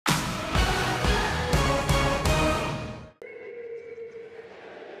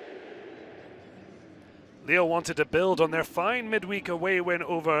Lille wanted to build on their fine midweek away win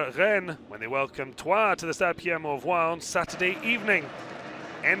over Rennes when they welcomed Troyes to the Stade Pierre-Mauroy on Saturday evening.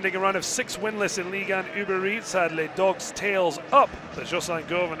 Ending a run of 6 winless in Ligue 1 Uber Eats had Les Dogs tails up, but José and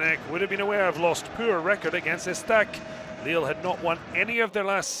Gourvenec would have been aware of LOSC's poor record against ESTAC. Lille had not won any of their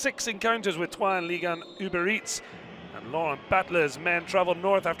last 6 encounters with Troyes in Ligue 1 Uber Eats, and Laurent Batle's men travelled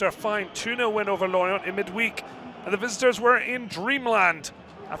north after a fine 2-0 win over Lorient in midweek, and the visitors were in dreamland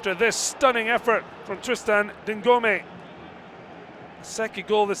after this stunning effort from Tristan DINGOME. Second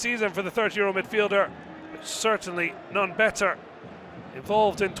goal of the season for the 30-year-old midfielder, but certainly none better.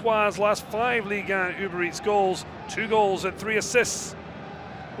 Involved in Troyes' last 5 Ligue 1 Uber Eats goals, 2 goals and 3 assists.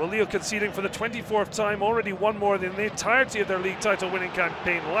 Well, Lille conceding for the 24th time, already one more than the entirety of their league title winning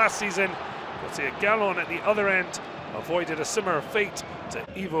campaign last season. Gauthier Gallon at the other end avoided a similar fate to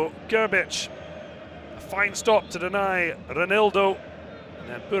Ivo GRBIC. A fine stop to deny REINILDO, and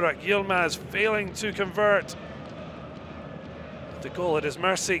then Burak YILMAZ failing to convert. The goal at his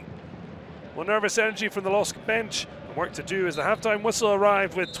mercy. Well, nervous energy from the LOSC bench, and work to do as the halftime whistle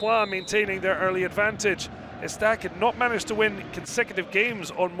arrived with Troyes maintaining their early advantage. ESTAC had not managed to win consecutive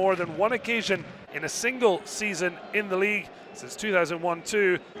games on more than one occasion in a single season in the league since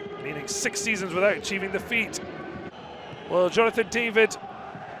 2001-2, meaning 6 seasons without achieving the feat. Well, Jonathan David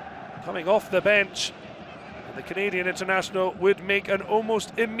coming off the bench, and the Canadian international would make an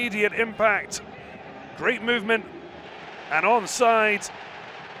almost immediate impact. Great movement, and onside,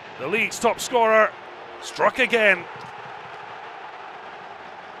 the league's top scorer struck again.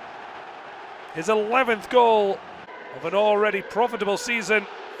 His 11th goal of an already profitable season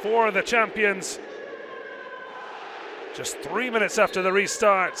for the champions. Just 3 minutes after the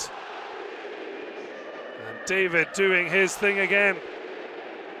restart. And David doing his thing again.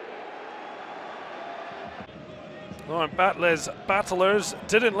 Laurent Batle's battlers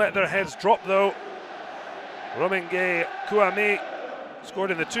didn't let their heads drop though. Romingue Kouame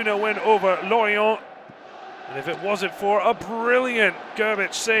scored in the 2-0 win over Lorient. And if it wasn't for a brilliant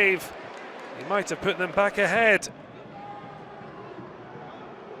GRBIC save, he might have put them back ahead.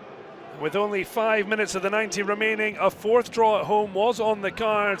 With only 5 minutes of the 90 remaining, a 4th draw at home was on the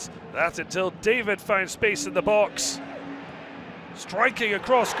cards. That's until David found space in the box. Striking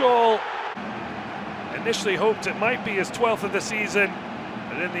across goal. Initially hoped it might be his 12th of the season,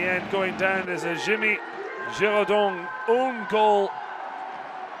 but in the end going down as a GIRAUDON own goal.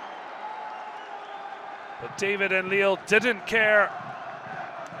 But David and Lille didn't care.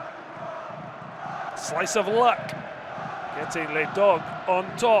 Slice of luck, getting Les Dogs on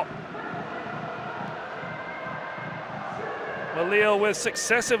top. Well, Lille with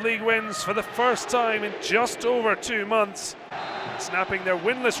successive league wins for the first time in just over 2 months, snapping their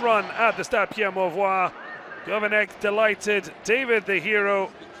winless run at the Stade Pierre-Mauroy. Gourvenec delighted, David the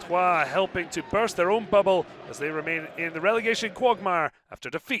hero, Troyes helping to burst their own bubble as they remain in the relegation quagmire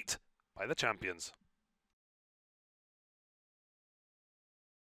after defeat by the champions.